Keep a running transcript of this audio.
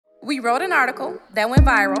We wrote an article that went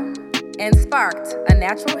viral and sparked a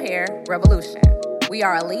natural hair revolution. We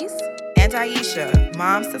are Elise and Aisha,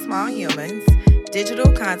 moms to small humans,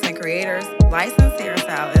 digital content creators, licensed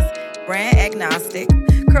hairstylists, brand agnostic,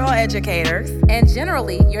 curl educators, and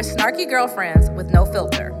generally your snarky girlfriends with no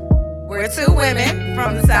filter. We're two women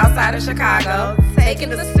from the south side of Chicago,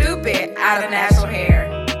 taking the stupid out of natural hair.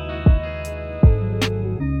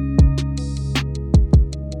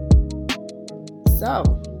 So,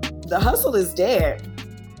 the hustle is dead.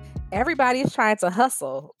 Everybody is trying to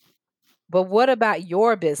hustle, but what about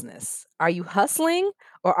your business? Are you hustling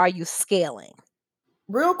or are you scaling?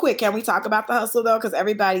 Real quick, can we talk about the hustle though? Because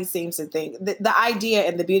everybody seems to think the idea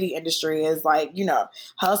in the beauty industry is like,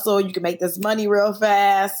 hustle, you can make this money real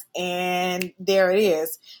fast, and there it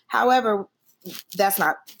is. However, that's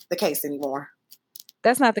not the case anymore.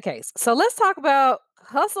 That's not the case. So let's talk about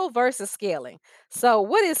hustle versus scaling. So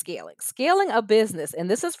what is scaling? Scaling a business, and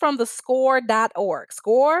this is from the score.org.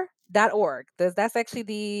 Score.org. That's actually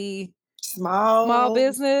the small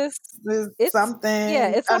business. It's something. Yeah,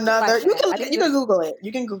 it's another. Like you can Google it.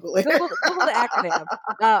 You can Google it. Google the acronym.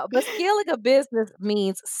 But scaling a business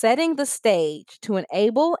means setting the stage to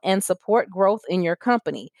enable and support growth in your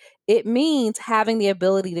company. It means having the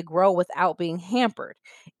ability to grow without being hampered.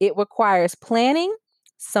 It requires planning,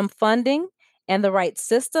 some funding, and the right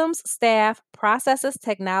systems, staff, processes,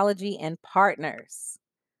 technology, and partners.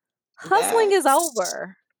 Hustling is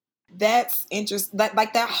over. That's interesting.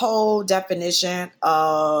 Like that whole definition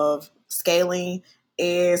of scaling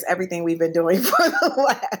is everything we've been doing for the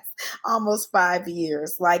last almost 5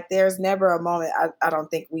 years. Like there's never a moment I don't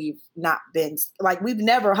think we've not been like we've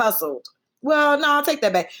never hustled. Well, no, I'll take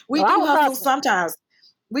that back. We do hustle sometimes.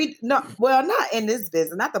 Not in this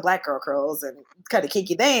business, not the Black Girl Curls and kind of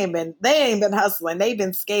kinky. They ain't been hustling. They've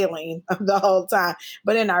been scaling the whole time.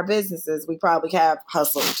 But in our businesses, we probably have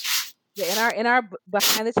hustled. Yeah, in our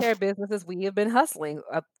behind the chair businesses, we have been hustling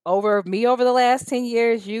over the last 10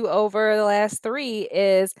 years, you over the last 3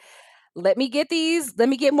 is let me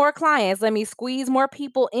get more clients, let me squeeze more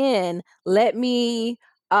people in, let me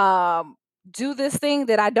do this thing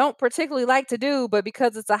that I don't particularly like to do, but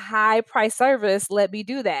because it's a high price service, let me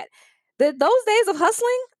do that. Those days of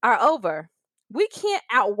hustling are over. We can't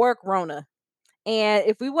outwork Rona. And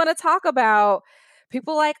if we want to talk about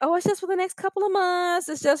people like, oh, it's just for the next couple of months,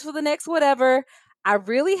 it's just for the next whatever, I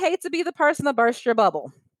really hate to be the person to burst your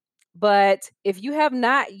bubble. But if you have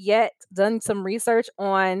not yet done some research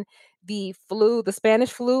on the Spanish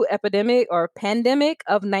flu epidemic or pandemic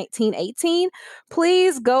of 1918,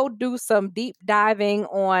 please go do some deep diving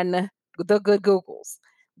on the good Googles,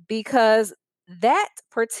 because that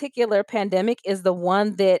particular pandemic is the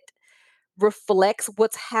one that reflects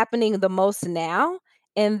what's happening the most now.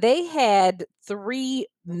 And they had 3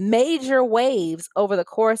 major waves over the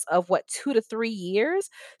course of 2 to 3 years.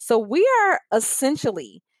 So we are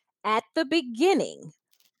essentially at the beginning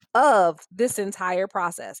of this entire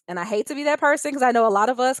process. And I hate to be that person because I know a lot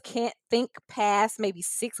of us can't think past maybe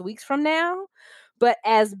 6 weeks from now. But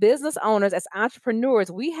as business owners, as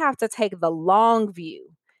entrepreneurs, we have to take the long view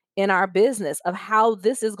in our business of how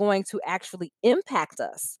this is going to actually impact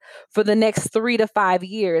us for the next 3 to 5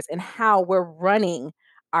 years and how we're running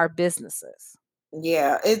our businesses.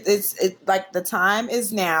 Yeah, it's like the time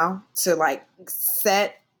is now to like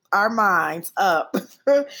set our minds up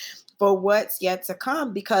for what's yet to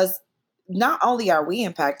come, because not only are we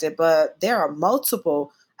impacted, but there are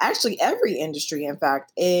multiple, actually every industry, in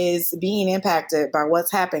fact, is being impacted by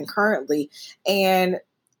what's happened currently. And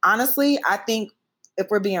honestly, I think if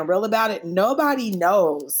we're being real about it, nobody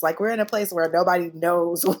knows. Like we're in a place where nobody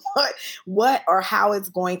knows what or how it's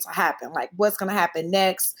going to happen. Like what's going to happen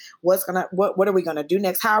next? What are we going to do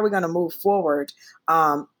next? How are we going to move forward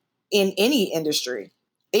in any industry?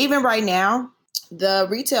 Even right now, the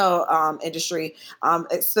retail industry,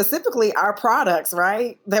 specifically our products,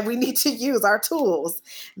 right, that we need to use, our tools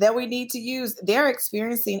that we need to use, they're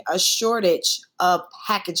experiencing a shortage of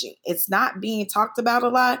packaging. It's not being talked about a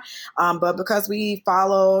lot, but because we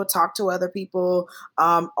talk to other people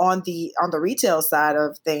on the retail side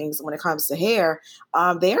of things when it comes to hair,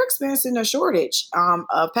 they're experiencing a shortage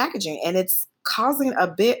of packaging, and it's causing a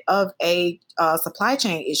bit of a supply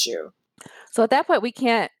chain issue. So at that point, we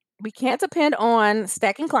can't depend on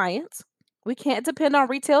stacking clients. We can't depend on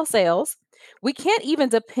retail sales. We can't even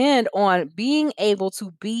depend on being able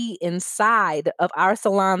to be inside of our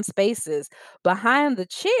salon spaces behind the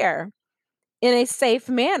chair in a safe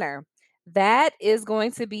manner. That is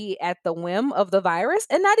going to be at the whim of the virus,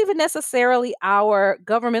 and not even necessarily our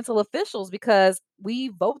governmental officials, because we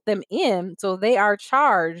vote them in. So they are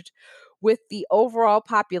charged with the overall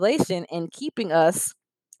population and keeping us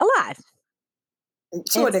alive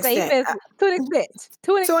To and an safe extent. as to an extent.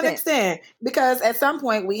 To an To an extent. extent, because at some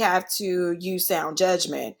point we have to use sound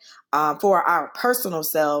judgment for our personal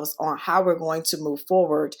selves on how we're going to move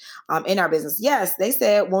forward in our business. Yes, they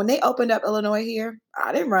said when they opened up Illinois here,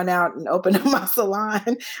 I didn't run out and open up my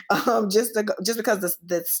salon just because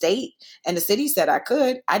the state and the city said I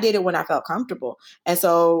could. I did it when I felt comfortable, and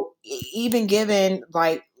so even given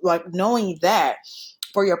like knowing that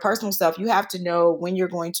for your personal stuff, you have to know when you're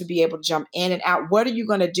going to be able to jump in and out. What are you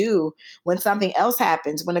going to do when something else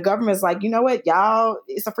happens? When the government's like, you know what, y'all,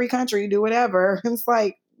 it's a free country, do whatever. It's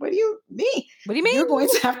like, what do you mean? What do you You're going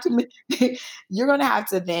mean? to have to you're going to have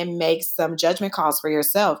to then make some judgment calls for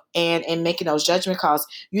yourself. And in making those judgment calls,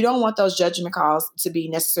 you don't want those judgment calls to be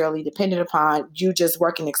necessarily dependent upon you just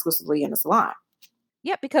working exclusively in the salon.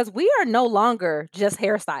 Yeah, because we are no longer just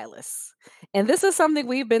hairstylists. And this is something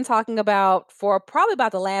we've been talking about for probably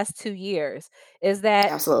about the last 2 years, is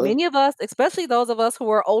that Absolutely. many of us, especially those of us who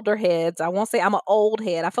are older heads, I won't say I'm an old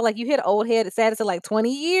head. I feel like you hit old head, it's sad to like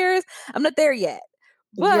 20 years. I'm not there yet.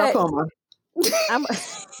 You're a But Puma. I'm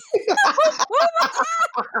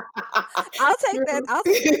I'll take that. I'll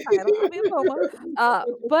take that title. I'll be a Puma.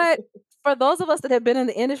 But for those of us that have been in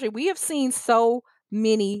the industry, we have seen so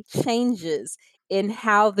many changes in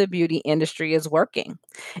how the beauty industry is working.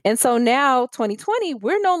 And so now 2020,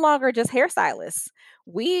 we're no longer just hairstylists.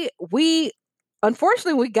 We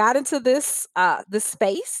unfortunately we got into this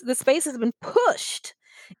space. The space has been pushed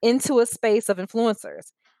into a space of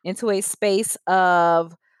influencers, into a space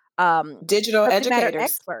of Digital subject matter educators.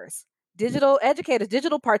 experts, digital educators,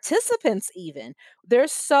 digital participants, even.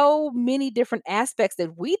 There's so many different aspects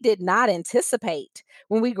that we did not anticipate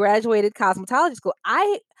when we graduated cosmetology school.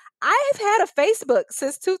 I've had a Facebook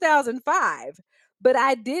since 2005, but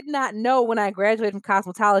I did not know when I graduated from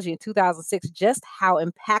cosmetology in 2006 just how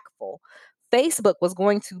impactful Facebook was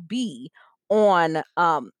going to be on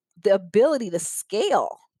the ability to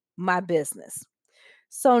scale my business.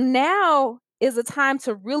 So now is a time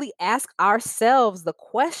to really ask ourselves the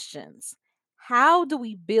questions. How do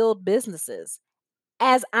we build businesses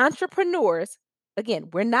as entrepreneurs? Again,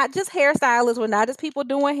 we're not just hairstylists, we're not just people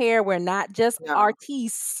doing hair, we're not just No.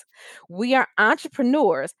 artistes. We are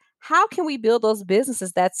entrepreneurs. How can we build those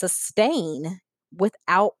businesses that sustain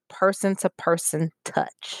without person to person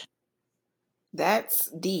touch? That's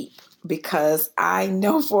deep because I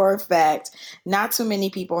know for a fact not too many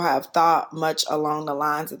people have thought much along the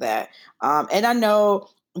lines of that. And I know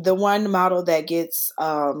the one model that gets,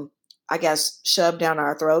 I guess, shoved down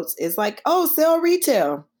our throats is like, oh, sell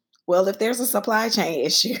retail. Well, if there's a supply chain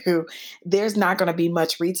issue, there's not going to be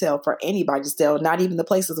much retail for anybody to sell, not even the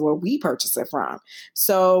places where we purchase it from.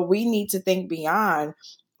 So we need to think beyond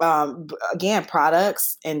again,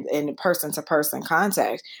 products and person to person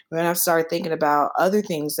contact. We're going to have to start thinking about other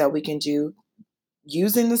things that we can do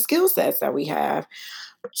using the skill sets that we have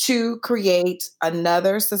to create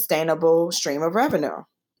another sustainable stream of revenue.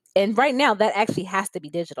 And right now, that actually has to be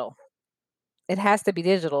digital. It has to be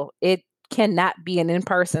digital. It cannot be an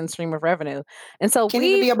in-person stream of revenue. And so Can't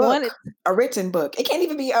even we be a wanted book, a written book. It can't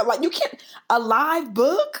even be like you can't a live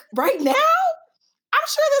book right now. I'm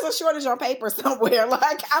sure there's a shortage on paper somewhere.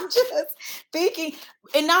 Like I'm just thinking,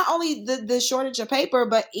 and not only the shortage of paper,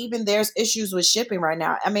 but even there's issues with shipping right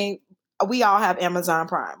now. I mean, we all have Amazon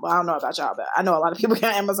Prime. Well, I don't know about y'all, but I know a lot of people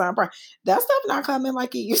got Amazon Prime. That stuff not coming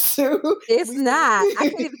like it used to. it's We still not. I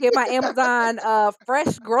can't even get my Amazon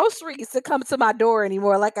fresh groceries to come to my door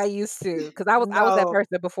anymore like I used to because I was that no,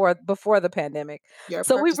 person before the pandemic. your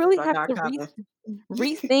So we purchases really are have not to coming.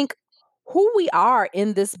 rethink who we are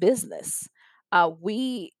in this business.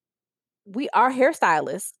 We are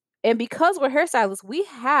hairstylists, and because we're hairstylists, we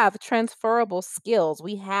have transferable skills.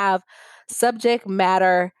 We have subject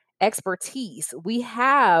matter expertise. We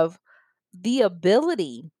have the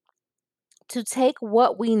ability to take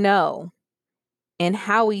what we know and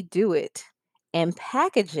how we do it and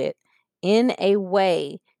package it in a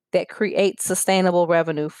way that creates sustainable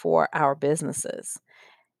revenue for our businesses.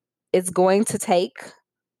 It's going to take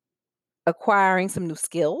acquiring some new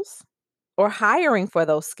skills or hiring for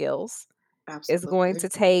those skills. It's going Absolutely. to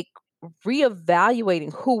take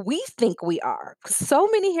reevaluating who we think we are. 'Cause so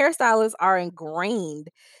many hairstylists are ingrained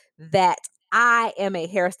that I am a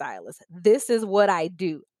hairstylist. This is what I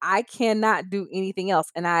do. I cannot do anything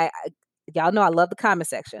else. And y'all know I love the comment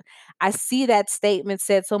section. I see that statement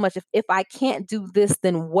said so much. If I can't do this,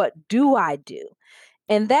 then what do I do?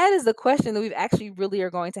 And that is the question that we've actually really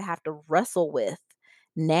are going to have to wrestle with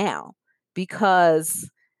now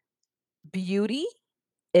because beauty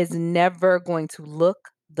is never going to look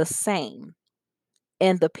the same.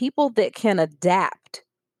 And the people that can adapt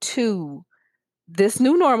to this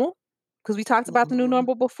new normal, because we talked about the new Mhm.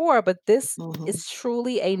 normal before, but this Mhm. is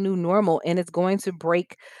truly a new normal and it's going to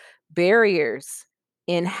break barriers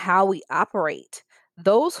in how we operate.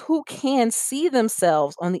 Those who can see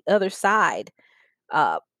themselves on the other side,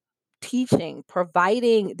 uh, teaching,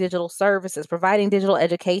 providing digital services, providing digital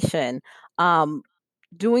education, um,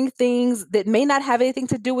 doing things that may not have anything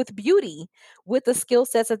to do with beauty, with the skill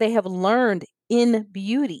sets that they have learned in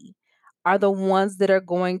beauty, are the ones that are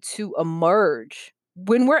going to emerge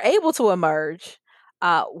when we're able to emerge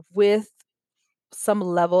uh, with some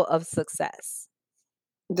level of success.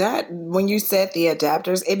 That when you said the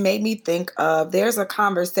adapters, it made me think of there's a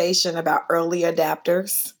conversation about early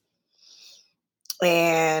adapters,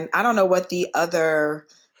 and I don't know what the other.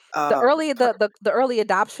 The Uh, early the early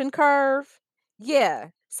adoption curve, yeah.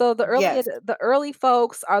 So yes. the early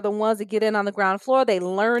folks are the ones that get in on the ground floor, they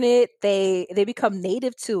learn it, they become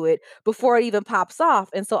native to it before it even pops off,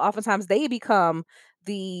 and so oftentimes they become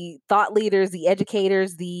the thought leaders, the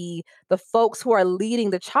educators, the folks who are leading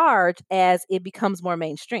the charge as it becomes more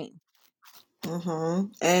mainstream.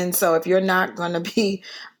 And so, if you're not going to be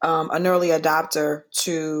an early adopter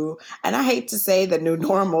to, and I hate to say the new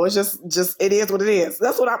normal, it's just it is what it is.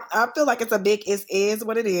 That's what I feel like. It's a big is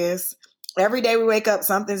what it is. Every day we wake up,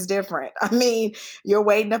 something's different. I mean, you're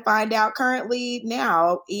waiting to find out. Currently,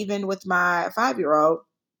 now, even with my 5-year-old,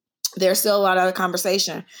 there's still a lot of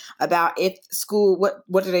conversation about if school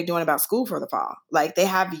what are they doing about school for the fall. Like, they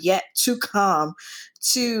have yet to come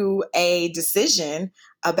to a decision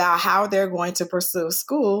about how they're going to pursue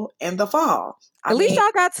school in the fall. I At least mean,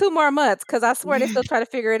 y'all got 2 more months, because I swear they still try to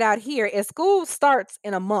figure it out here, and school starts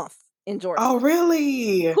in a month in Georgia. oh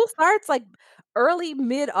really? School starts, like, early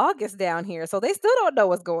mid-August down here, so they still don't know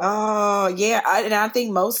what's going on. Oh yeah, and I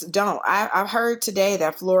think most don't. I've heard today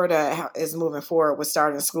that Florida is moving forward with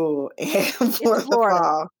starting school It's for the Florida.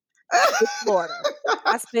 fall. It's Florida.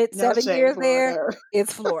 I spent No 7 shade, years there. Florida.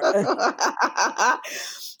 It's Florida.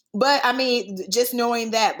 But I mean, just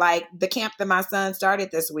knowing that, like, the camp that my son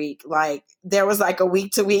started this week, like, there was like a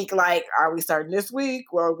week to week, like, are we starting this week?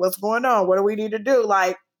 Or what's going on? What do we need to do?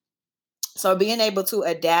 Like, so being able to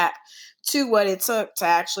adapt to what it took to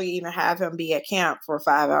actually even have him be at camp for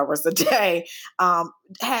 5 hours a day,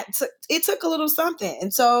 it took a little something.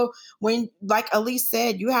 And so when, like Elise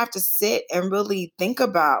said, you have to sit and really think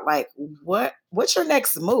about, like, what's your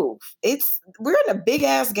next move. We're in a big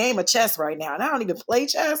ass game of chess right now, and I don't even play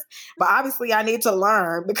chess, but obviously I need to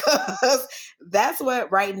learn because that's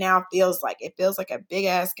what right now feels like. It feels like a big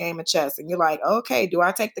ass game of chess, and you're like, okay, do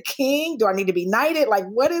I take the king? Do I need to be knighted? Like,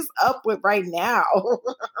 what is up with right now?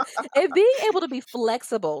 And being able to be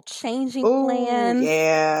flexible, changing Oh plans,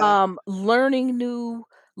 yeah. learning new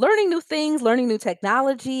things, learning new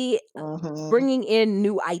technology, Hmm. bringing in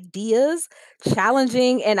new ideas,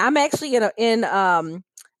 challenging. And I'm actually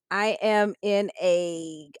I am in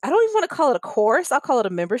a, I don't even want to call it a course, I'll call it a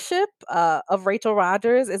membership of Rachel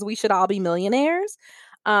Rogers, as We Should All Be Millionaires.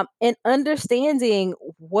 And understanding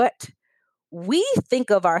what we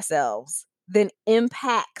think of ourselves then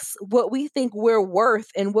impacts what we think we're worth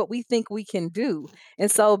and what we think we can do.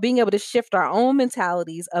 And so being able to shift our own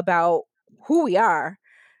mentalities about who we are,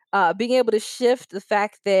 being able to shift the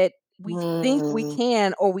fact that we think we Mm.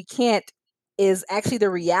 can or we can't is actually the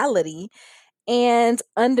reality, and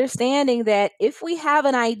understanding that if we have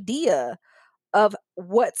an idea of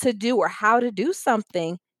what to do or how to do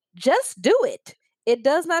something, just do it. It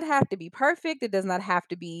does not have to be perfect. It does not have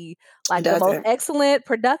to be It like the most doesn't. excellent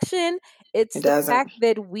production. It It's the doesn't. fact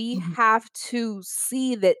that we Mhm. have to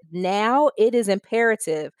see that now it is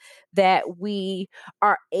imperative that we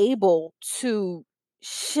are able to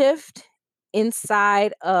shift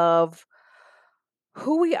inside of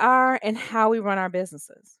who we are and how we run our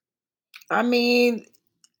businesses. I mean,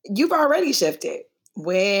 you've already shifted.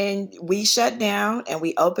 When we shut down and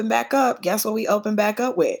we open back up, guess what we open back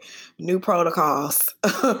up with? New protocols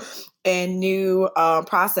and new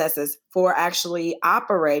processes for actually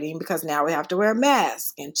operating, because now we have to wear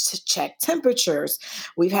masks and check temperatures.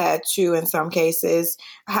 We've had to, in some cases,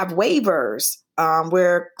 have waivers.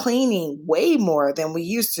 We're cleaning way more than we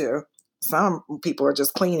used to. Some people are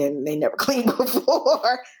just cleaning, they never cleaned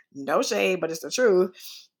before. No shade, but it's the truth.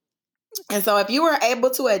 And so, if you were able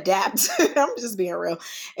to adapt, I'm just being real.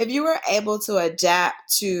 If you were able to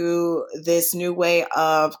adapt to this new way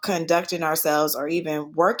of conducting ourselves or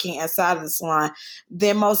even working inside of the salon,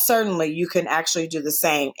 then most certainly you can actually do the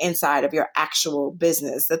same inside of your actual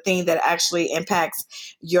business. The thing that actually impacts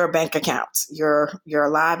your bank account, your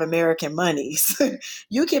live American monies.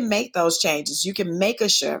 You can make those changes. You can make a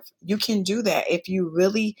shift. You can do that if you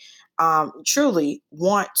really truly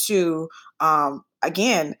want to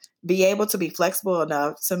again, be able to be flexible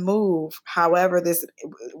enough to move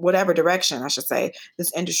whatever direction I should say,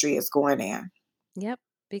 this industry is going in. Yep.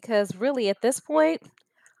 Because really, at this point,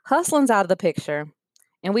 hustling's out of the picture.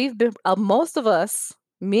 And we've been, most of us,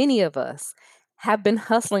 many of us, have been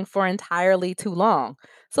hustling for entirely too long.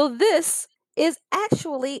 So this is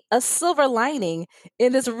actually a silver lining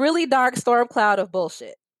in this really dark storm cloud of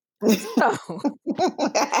bullshit. So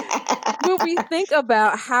when we think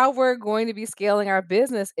about how we're going to be scaling our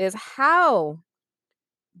business, is how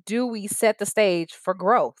do we set the stage for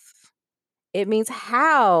growth? It means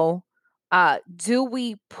how do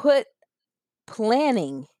we put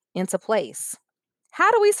planning into place?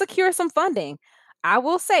 How do we secure some funding? I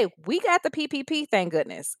will say we got the PPP, thank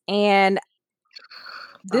goodness. And I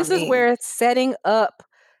this is mean, where setting up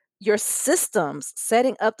your systems,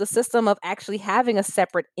 setting up the system of actually having a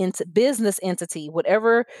separate business entity,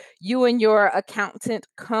 whatever you and your accountant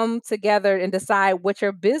come together and decide what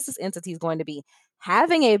your business entity is going to be,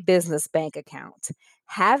 having a business bank account,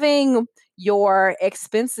 having your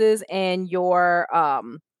expenses and your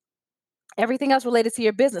everything else related to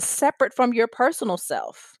your business separate from your personal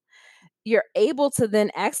self, you're able to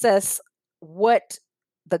then access what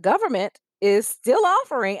the government is still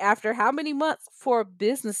offering after how many months for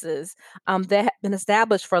businesses that have been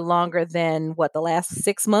established for longer than what, the last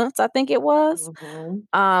 6 months, I think it was. mhm.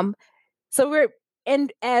 Um, so we're,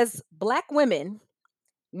 and as Black women,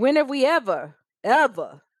 when have we ever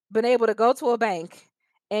been able to go to a bank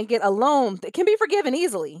and get a loan that can be forgiven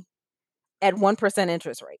easily at 1%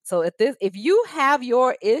 interest rate? So if you have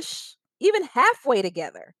your ish even halfway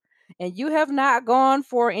together and you have not gone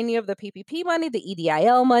for any of the PPP money, the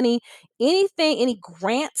EDIL money, anything, any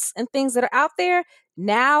grants and things that are out there,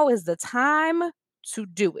 now is the time to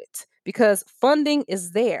do it because funding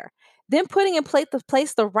is there. Then putting in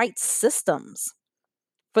place the right systems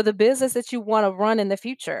for the business that you want to run in the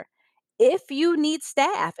future. If you need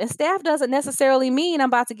staff, and staff doesn't necessarily mean I'm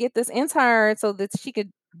about to get this intern so that she could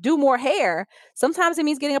do more hair. Sometimes it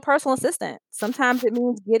means getting a personal assistant. Sometimes it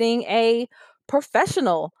means getting a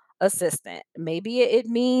professional assistant. Maybe it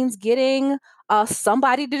means getting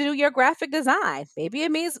somebody to do your graphic design. Maybe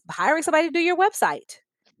it means hiring somebody to do your website.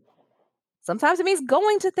 Sometimes it means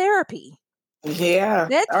going to therapy. Yeah,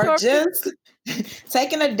 That's or your just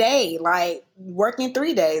taking a day, like working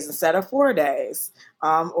 3 days instead of 4 days,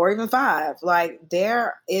 or even five. Like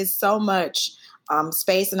there is so much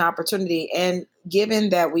space and opportunity, and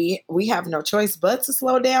given that we have no choice but to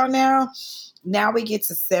slow down now we get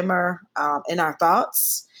to simmer in our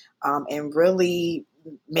thoughts and really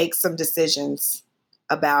make some decisions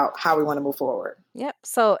about how we want to move forward. Yep.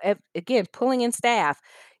 So again, pulling in staff,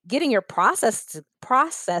 getting your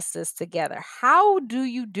processes together. How do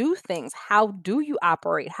you do things? How do you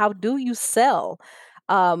operate? How do you sell?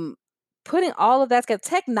 Um, Putting all of that together,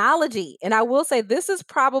 technology. And I will say this is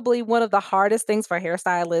probably one of the hardest things for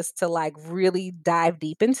hairstylists to like really dive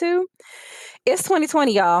deep into. It's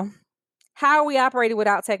 2020, y'all. How are we operating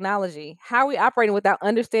without technology? How are we operating without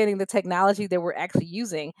understanding the technology that we're actually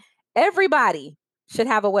using? Everybody should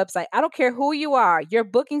have a website. I don't care who you are. Your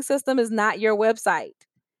booking system is not your website.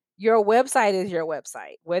 Your website is your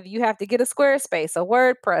website. Whether you have to get a Squarespace, a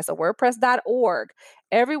WordPress.org,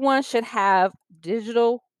 everyone should have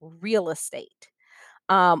digital real estate.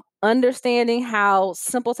 Understanding how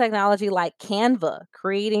simple technology like Canva,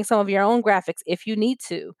 creating some of your own graphics if you need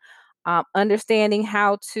to, understanding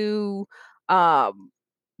how to um,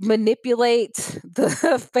 manipulate the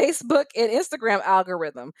Facebook and Instagram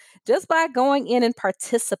algorithm just by going in and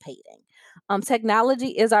participating. Technology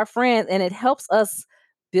is our friend and it helps us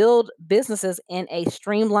build businesses in a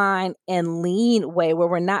streamlined and lean way where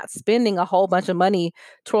we're not spending a whole bunch of money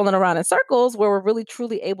twirling around in circles, where we're really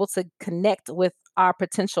truly able to connect with our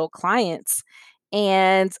potential clients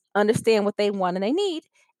and understand what they want and they need,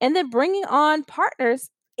 and then bringing on partners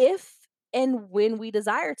if and when we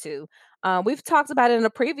desire to. We've talked about it in a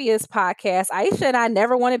previous podcast. Aisha and I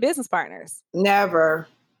never wanted business partners, Never.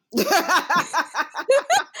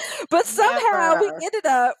 but somehow we Never. ended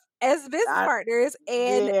up as business I, partners.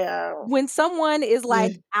 And yeah. when someone is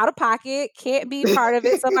like out of pocket, can't be part of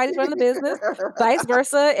it, somebody's running the business, vice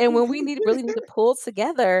versa. And when we really need to pull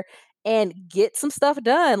together and get some stuff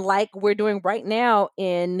done, like we're doing right now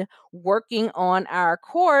in working on our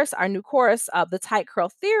course, our new course, the Tight Curl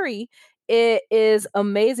Theory, it is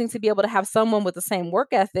amazing to be able to have someone with the same work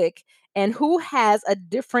ethic and who has a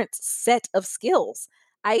different set of skills.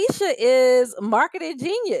 Aisha is marketing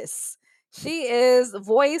genius. She is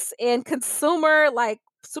voice and consumer, like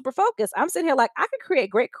super focused. I'm sitting here like, I could create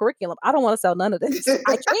great curriculum. I don't want to sell none of this.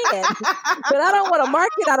 I can, but I don't want to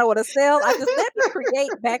market. I don't want to sell. I just let me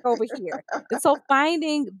create back over here. And so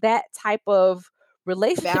finding that type of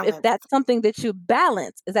relationship, if Balance. that's something that you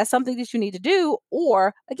balance, is that something that you need to do?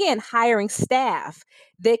 Or again, hiring staff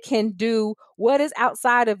that can do what is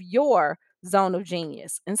outside of your zone of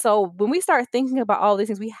genius. And so when we start thinking about all these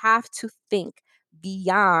things, we have to think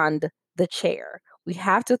beyond the chair. We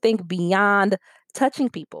have to think beyond touching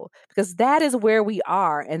people, because that is where we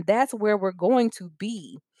are and that's where we're going to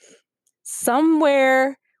be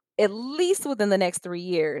somewhere, at least within the next 3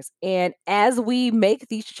 years. And as we make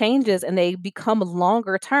these changes and they become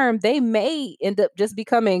longer term, they may end up just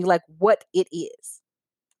becoming like what it is.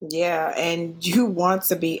 Yeah, and you want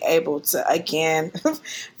to be able to again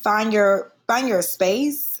find your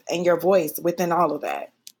space and your voice within all of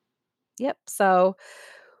that. Yep. So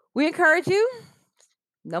we encourage you,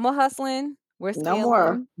 no more hustling. We're No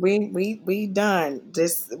more. scaling. We done.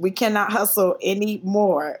 Just we cannot hustle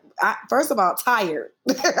anymore. First of all, tired.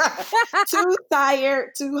 Too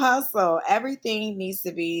tired to hustle. Everything needs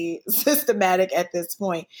to be systematic at this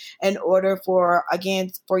point in order for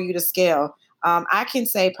again for you to scale. I can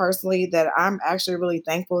say personally that I'm actually really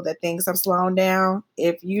thankful that things have slowed down.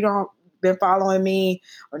 If you don't been following me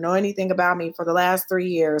or know anything about me for the last 3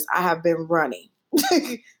 years, I have been running.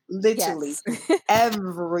 Literally Yes.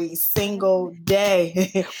 every single day.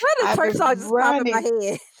 Why the I've church been song just pop in my running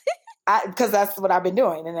head? because that's what I've been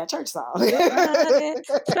doing in that church song. Running,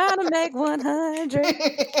 trying to make 100,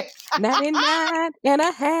 99 and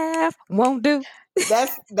a half won't do.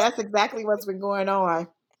 That's exactly what's been going on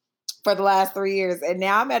for the last 3 years. And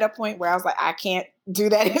now I'm at a point where I was like, I can't do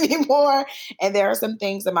that anymore. And there are some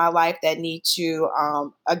things in my life that need to,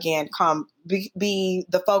 again, be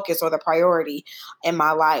the focus or the priority in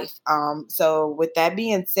my life. So with that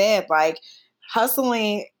being said, like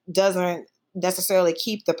hustling doesn't necessarily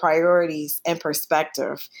keep the priorities in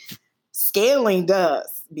perspective. Scaling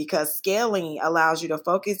does, because scaling allows you to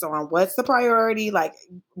focus on what's the priority. Like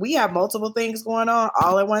we have multiple things going on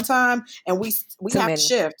all at one time, and we Too have to many.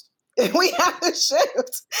 shift. We have to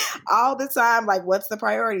shift all the time. Like, what's the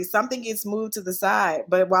priority? Something gets moved to the side,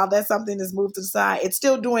 but while that something is moved to the side, it's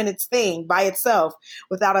still doing its thing by itself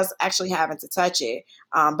without us actually having to touch it.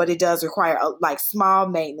 But it does require like small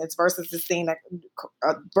maintenance versus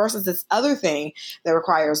versus this other thing that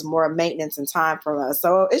requires more maintenance and time from us.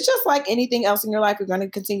 So it's just like anything else in your life. You're going to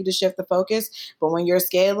continue to shift the focus, but when you're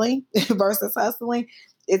scaling versus hustling,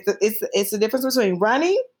 it's the difference between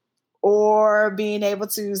running or being able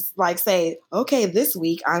to like say, okay, this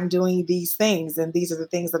week I'm doing these things and these are the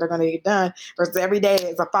things that are going to get done versus every day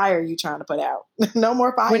is a fire you trying to put out. No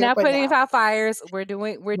more fire We're not putting putting out. out fires. We're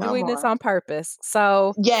No doing this more. on purpose.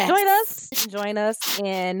 So Yes. join us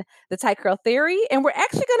in the Tight Curl Theory. And we're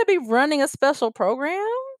actually going to be running a special program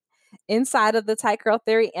inside of the Tight Curl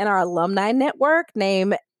Theory and our alumni network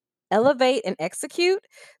named Elevate and Execute.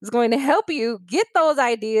 Is going to help you get those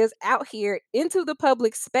ideas out here into the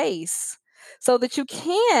public space so that you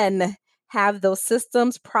can have those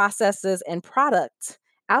systems, processes, and products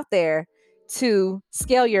out there to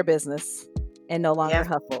scale your business and no longer Yes.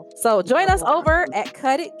 hustle. So join us over at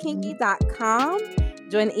cutitkinky.com.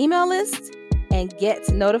 Join the email list and get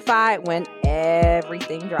notified when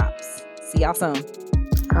everything drops. See y'all soon.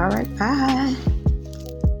 All right. Bye.